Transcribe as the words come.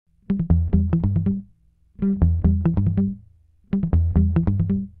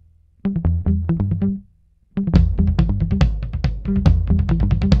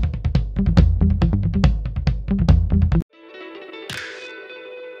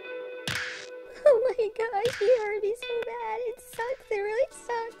my gosh, he hurt me so bad. It sucks. It really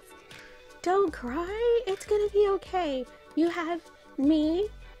sucks. Don't cry. It's gonna be okay. You have me,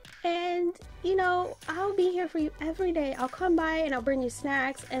 and I'll be here for you every day. I'll come by and I'll bring you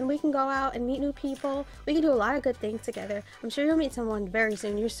snacks, and we can go out and meet new people. We can do a lot of good things together. I'm sure you'll meet someone very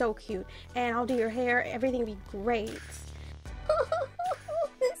soon. You're so cute, and I'll do your hair. Everything will be great.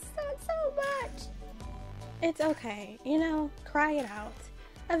 This sucks so much. It's okay. Cry it out.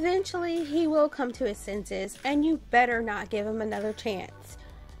 Eventually, he will come to his senses, and you better not give him another chance.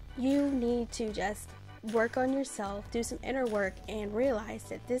 You need to just work on yourself, do some inner work, and realize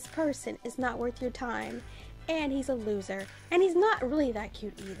that this person is not worth your time, and he's a loser, and he's not really that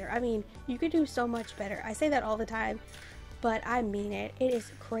cute either. I mean, you could do so much better. I say that all the time, but I mean it. It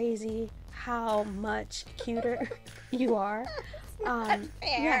is crazy how much cuter you are. Not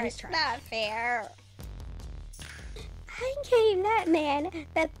fair. Yeah, he's trash. Not fair. I gave that man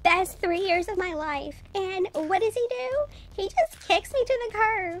the best 3 years of my life, and what does he do? He just kicks me to the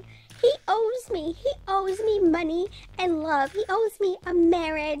curb. He owes me. He owes me money and love. He owes me a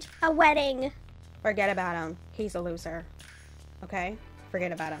marriage, a wedding. Forget about him. He's a loser. Okay?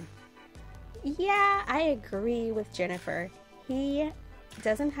 Forget about him. Yeah, I agree with Jennifer. He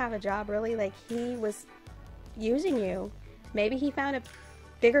doesn't have a job, really. Like, he was using you. Maybe he found a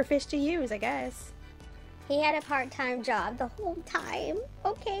bigger fish to use, I guess. He had a part-time job the whole time,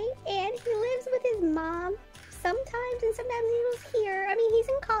 okay? And he lives with his mom sometimes, and sometimes he was here. I mean, he's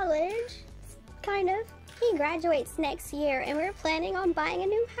in college, kind of. He graduates next year, and we're planning on buying a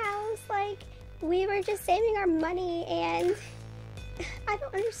new house. Like, we were just saving our money, and I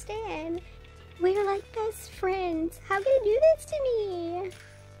don't understand. We're like best friends. How can he do this to me?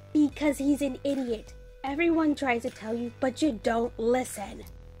 Because he's an idiot. Everyone tries to tell you, but you don't listen.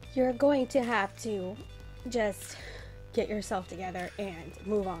 You're going to have to just get yourself together and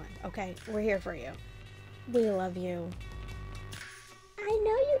move on, okay? We're here for you. We love you. I know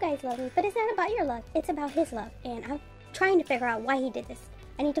you guys love me, but it's not about your love. It's about his love, and I'm trying to figure out why he did this.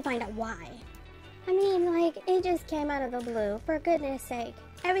 I need to find out why. I mean, like, it just came out of the blue. For goodness sake.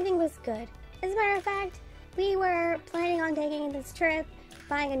 Everything was good. As a matter of fact, we were planning on taking this trip,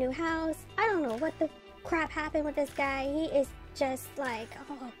 buying a new house. I don't know what the crap happened with this guy. He is just like,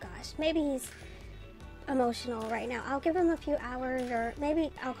 oh gosh, maybe he's emotional right now. I'll give him a few hours, or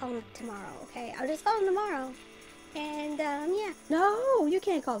maybe I'll call him tomorrow, okay? I'll just call him tomorrow. And, yeah. No, you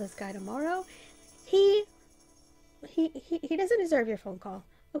can't call this guy tomorrow. He doesn't deserve your phone call,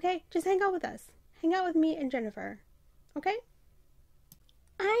 okay? Just hang out with us. Hang out with me and Jennifer, okay?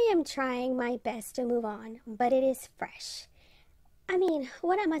 I am trying my best to move on, but it is fresh. I mean,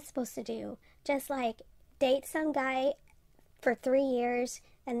 what am I supposed to do? Just, like, date some guy for 3 years,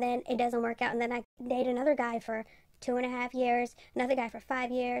 and then it doesn't work out, and then I date another guy for 2.5 years, another guy for 5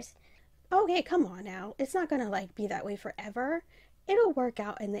 years. Okay, come on now. It's not gonna, like, be that way forever. It'll work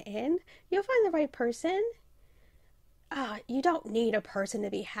out in the end. You'll find the right person. You don't need a person to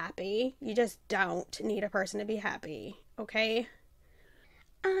be happy. You just don't need a person to be happy, okay?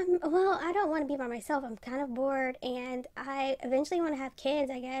 Well, I don't want to be by myself. I'm kind of bored, and I eventually want to have kids,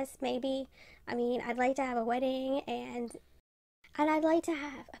 I guess, maybe. I mean, I'd like to have a wedding, and I'd like to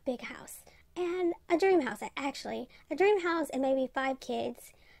have a big house, and a dream house, actually. A dream house and maybe 5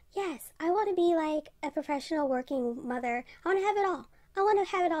 kids. Yes, I want to be like a professional working mother. I want to have it all. I want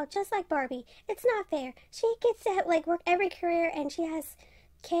to have it all, just like Barbie. It's not fair. She gets to, like, work every career, and she has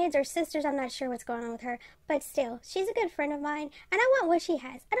kids or sisters. I'm not sure what's going on with her, but still, she's a good friend of mine, and I want what she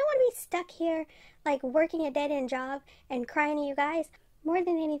has. I don't want to be stuck here, like, working a dead-end job and crying to you guys. More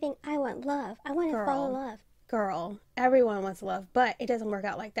than anything, I want love. I want to fall in love. Girl, everyone wants love, but it doesn't work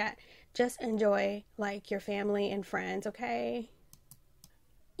out like that. Just enjoy, like, your family and friends, okay?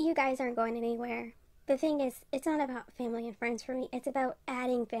 You guys aren't going anywhere. The thing is, it's not about family and friends for me. It's about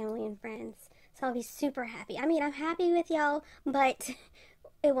adding family and friends. So I'll be super happy. I mean, I'm happy with y'all, but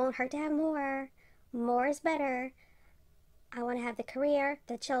it won't hurt to have more. More is better. I want to have the career,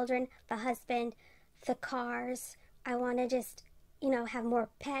 the children, the husband, the cars. I want to just, have more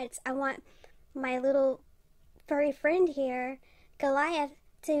pets. I want my little furry friend here, Goliath,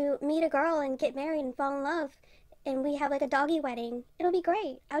 to meet a girl and get married and fall in love. And we have, like, a doggy wedding. It'll be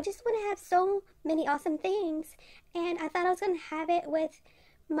great. I just want to have so many awesome things. And I thought I was going to have it with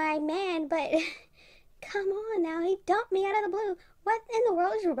my man, but come on now. He dumped me out of the blue. What in the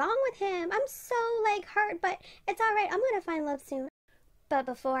world is wrong with him? I'm so, like, hurt, but it's all right. I'm going to find love soon. But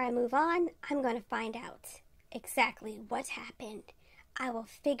before I move on, I'm going to find out exactly what happened. I will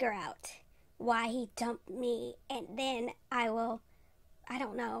figure out why he dumped me, and then I will, I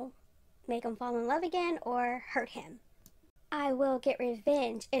don't know, make him fall in love again or hurt him. I will get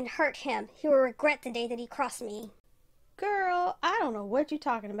revenge and hurt him. He will regret the day that he crossed me. Girl, I don't know what you're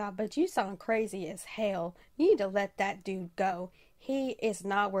talking about, but you sound crazy as hell. You need to let that dude go. He is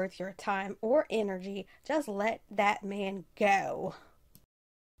not worth your time or energy. Just let that man go.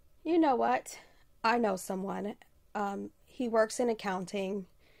 You know what? I know someone. He works in accounting.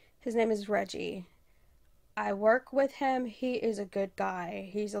 His name is Reggie. I work with him. He is a good guy.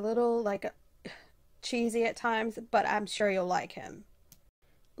 He's a little, like, cheesy at times, but I'm sure you'll like him.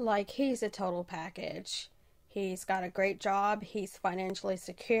 Like, he's a total package. He's got a great job. He's financially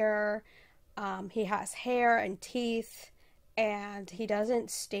secure. He has hair and teeth, and he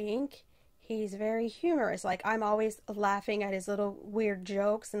doesn't stink. He's very humorous. Like, I'm always laughing at his little weird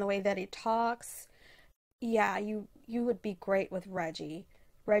jokes and the way that he talks. Yeah, you would be great with Reggie.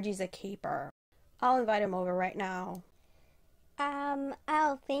 Reggie's a keeper. I'll invite him over right now.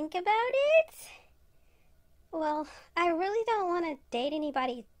 I'll think about it. Well, I really don't want to date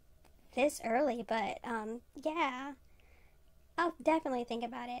anybody this early, but, yeah. I'll definitely think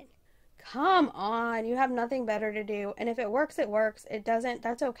about it. Come on, you have nothing better to do. And if it works, it works. It doesn't,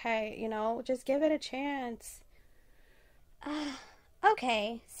 that's okay, you know? Just give it a chance.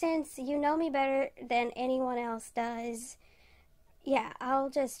 Okay, since you know me better than anyone else does, yeah, I'll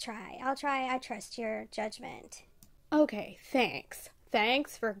just try. I'll try. I trust your judgment. Okay, thanks.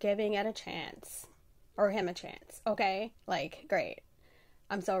 Thanks for giving it a chance. Or him a chance, okay? Like, great.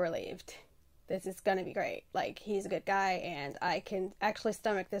 I'm so relieved. This is gonna be great. Like, he's a good guy, and I can actually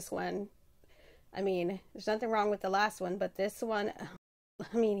stomach this one. I mean, there's nothing wrong with the last one, but this one,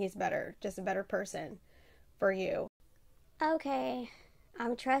 I mean, he's better. Just a better person for you. Okay,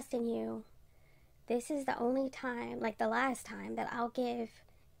 I'm trusting you. This is the only time, like the last time, that I'll give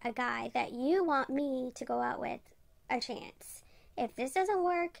a guy that you want me to go out with a chance. If this doesn't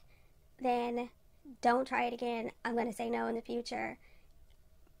work, then don't try it again. I'm going to say no in the future.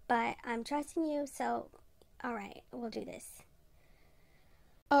 But I'm trusting you, so alright, we'll do this.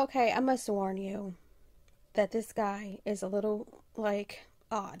 Okay, I must warn you that this guy is a little, like,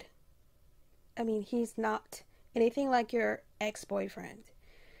 odd. I mean, he's not anything like your ex-boyfriend.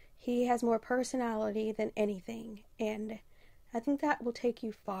 He has more personality than anything, and I think that will take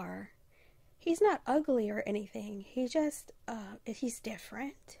you far. He's not ugly or anything. He just, he's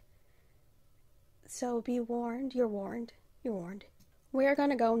different. So be warned. You're warned. You're warned. We're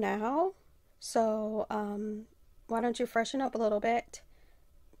gonna go now. So, why don't you freshen up a little bit?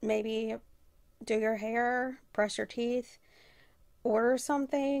 Maybe do your hair, brush your teeth, order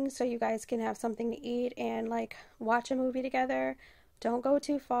something so you guys can have something to eat and, like, watch a movie together. Don't go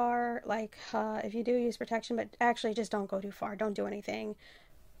too far. Like, if you do, use protection, but actually just don't go too far. Don't do anything.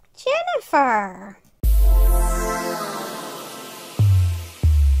 Jennifer!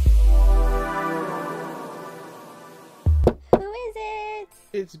 Who is it?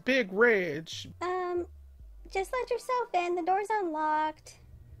 It's Big Reg. Just let yourself in. The door's unlocked.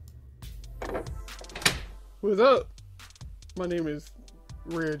 What's up? My name is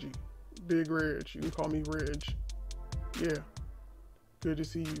Reggie. Big Reg. You can call me Reg. Yeah. Good to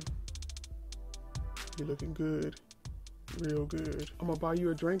see you. You're looking good. Real good. I'm gonna buy you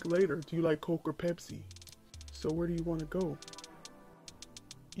a drink later. Do you like Coke or Pepsi? So where do you want to go?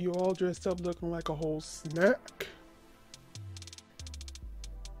 You all dressed up looking like a whole snack?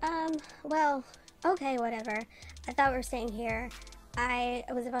 Well, okay, whatever. I thought we were staying here. I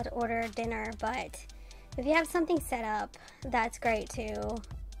was about to order dinner, but if you have something set up, that's great too.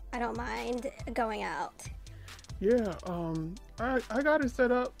 I don't mind going out. Yeah, I got it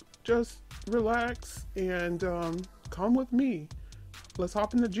set up. Just relax and come with me. Let's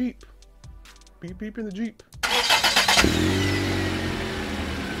hop in the Jeep. Beep beep in the Jeep.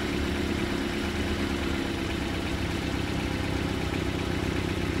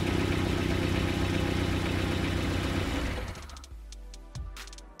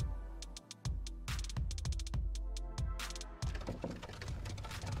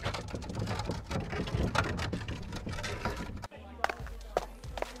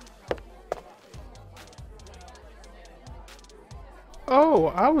 Oh,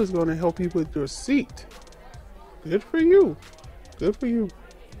 I was going to help you with your seat. Good for you. Good for you.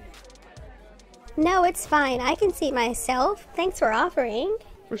 No, it's fine. I can seat myself. Thanks for offering.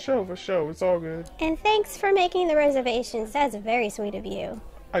 For sure, for sure. It's all good. And thanks for making the reservations. That's very sweet of you.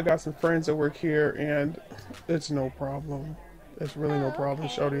 I got some friends that work here, and it's no problem. It's really no problem,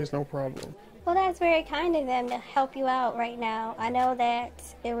 okay. Shorty. It's no problem. Well, that's very kind of them to help you out right now. I know that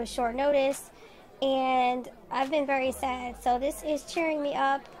it was short notice, and I've been very sad, so this is cheering me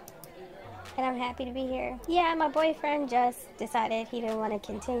up. and I'm happy to be here. Yeah, my boyfriend just decided he didn't want to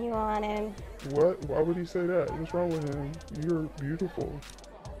continue on, and What? Why would he say that? What's wrong with him? You're beautiful.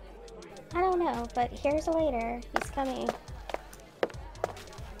 I don't know, but here's a waiter. He's coming.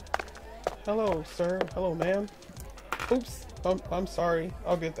 Hello, sir. Hello, ma'am. Oops. I'm sorry.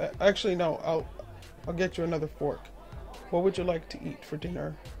 I'll get that. Actually, no. I'll get you another fork. What would you like to eat for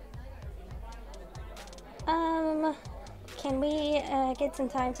dinner? Can we get some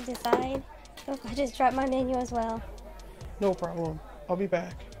time to decide? Oh, I just dropped my menu as well. No problem. I'll be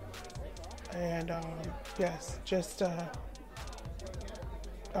back. And yes, just I'll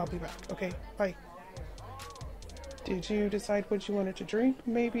be back. Okay, bye. Did you decide what you wanted to drink?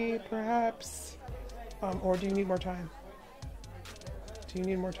 Maybe, perhaps, or do you need more time? Do you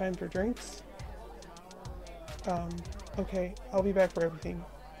need more time for drinks? Okay, I'll be back for everything.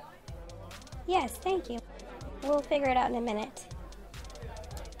 Yes, thank you. We'll figure it out in a minute.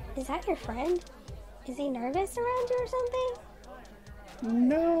 Is that your friend? Is he nervous around you or something?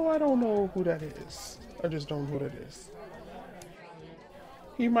 No, I don't know who that is. I just don't know who that is.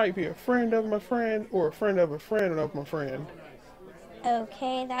 He might be a friend of my friend or a friend of my friend.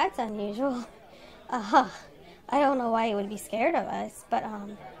 Okay, that's unusual. I don't know why he would be scared of us, but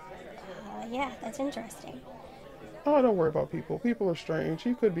yeah, that's interesting. Oh, don't worry about people. People are strange.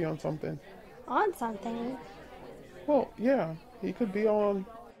 He could be on something. On something? Well, yeah, he could be on,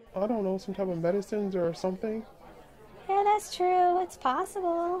 I don't know, some type of medicines or something. Yeah, that's true. It's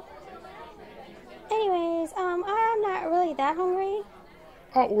possible. Anyways, I'm not really that hungry.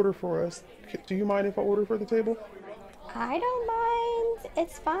 I'll order for us. Do you mind if I order for the table? I don't mind.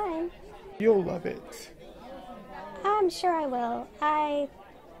 It's fine. You'll love it. I'm sure I will. I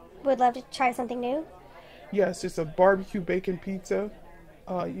would love to try something new. Yes, it's a barbecue bacon pizza.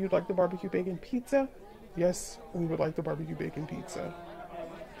 You'd like the barbecue bacon pizza? Yes, we would like the barbecue bacon pizza.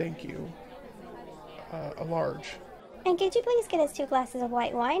 Thank you. A large. And could you please get us 2 glasses of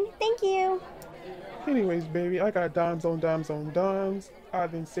white wine? Thank you. Anyways, baby, I got dimes on dimes on dimes.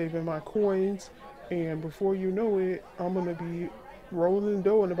 I've been saving my coins, and before you know it, I'm gonna be rolling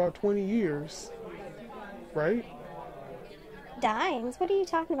dough in about 20 years. Right? Dimes? What are you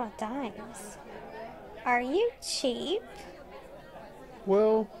talking about, dimes? Are you cheap?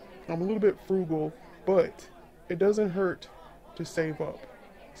 Well, I'm a little bit frugal, but it doesn't hurt to save up.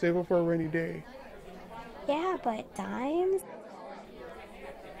 Save up for a rainy day. Yeah, but dimes?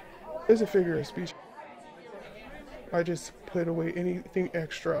 It's a figure of speech. I just put away anything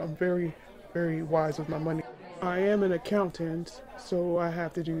extra. I'm very, very wise with my money. I am an accountant, so I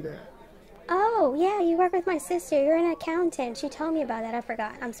have to do that. Oh, yeah, you work with my sister. You're an accountant. She told me about that. I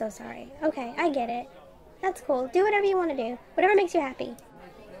forgot. I'm so sorry. Okay, I get it. That's cool. Do whatever you want to do. Whatever makes you happy.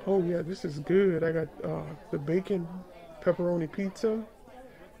 Oh yeah, this is good. I got the bacon pepperoni pizza.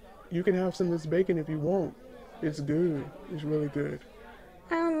 You can have some of this bacon if you want. It's good. It's really good.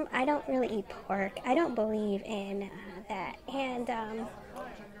 I don't really eat pork. I don't believe in that. And,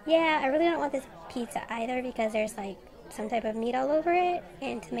 yeah, I really don't want this pizza either because there's, like, some type of meat all over it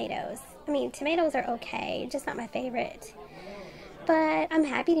and tomatoes. I mean, tomatoes are okay, just not my favorite. But I'm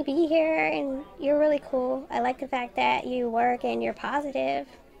happy to be here, and you're really cool. I like the fact that you work and you're positive.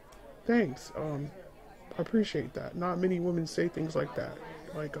 Thanks. I appreciate that. Not many women say things like that.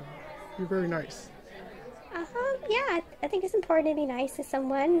 Like, you're very nice. Yeah, I think it's important to be nice to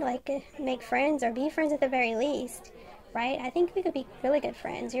someone, like make friends or be friends at the very least, right? I think we could be really good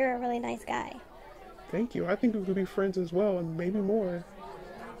friends. You're a really nice guy. Thank you. I think we could be friends as well, and maybe more.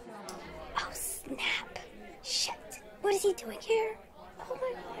 Oh, snap. Shit. What is he doing here? Oh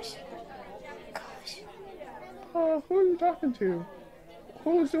my gosh. Who are you talking to?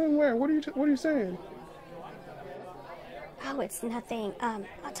 Who is doing where? What are you saying? Oh, it's nothing. I'll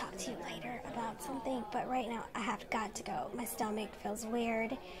talk to you later about something, but right now I have got to go. My stomach feels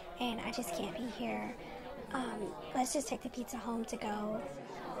weird, and I just can't be here. Let's just take the pizza home to go.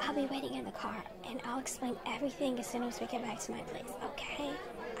 I'll be waiting in the car, and I'll explain everything as soon as we get back to my place, okay?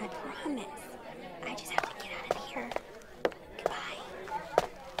 I promise. I just have to get out of here. Goodbye.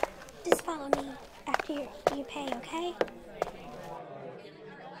 Just follow me after you pay, okay?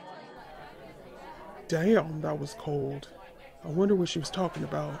 Damn, that was cold. I wonder what she was talking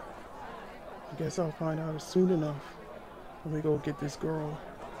about. I guess I'll find out soon enough. Let me go get this girl.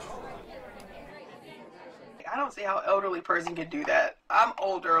 I don't see how an elderly person could do that. I'm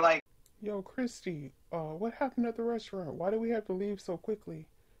older, like. Yo, Christie, what happened at the restaurant? Why did we have to leave so quickly?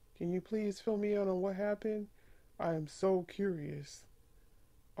 Can you please fill me in on what happened? I am so curious.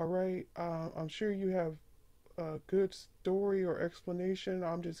 Alright, I'm sure you have a good story or explanation.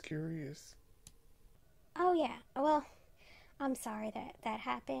 I'm just curious. Oh, yeah. Well, I'm sorry that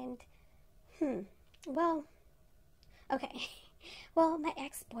happened. Well, okay. Well, my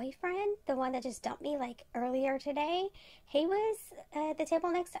ex-boyfriend, the one that just dumped me like earlier today, he was at the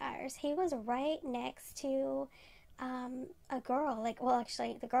table next to ours. He was right next to a girl. Like, well,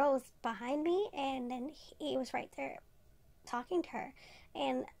 actually, the girl was behind me, and then he was right there talking to her.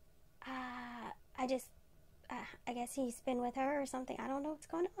 And I just, I guess he's been with her or something. I don't know what's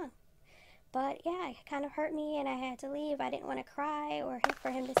going on. But yeah, it kind of hurt me, and I had to leave. I didn't want to cry or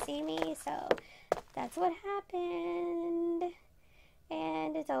for him to see me, so that's what happened.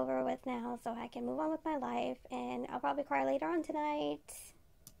 And it's over with now, so I can move on with my life, and I'll probably cry later on tonight.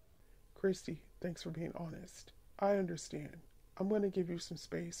 Christy, thanks for being honest. I understand. I'm going to give you some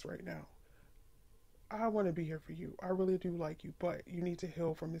space right now. I want to be here for you. I really do like you, but you need to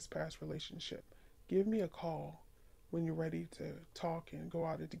heal from this past relationship. Give me a call when you're ready to talk and go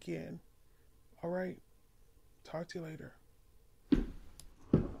at it again. All right? Talk to you later.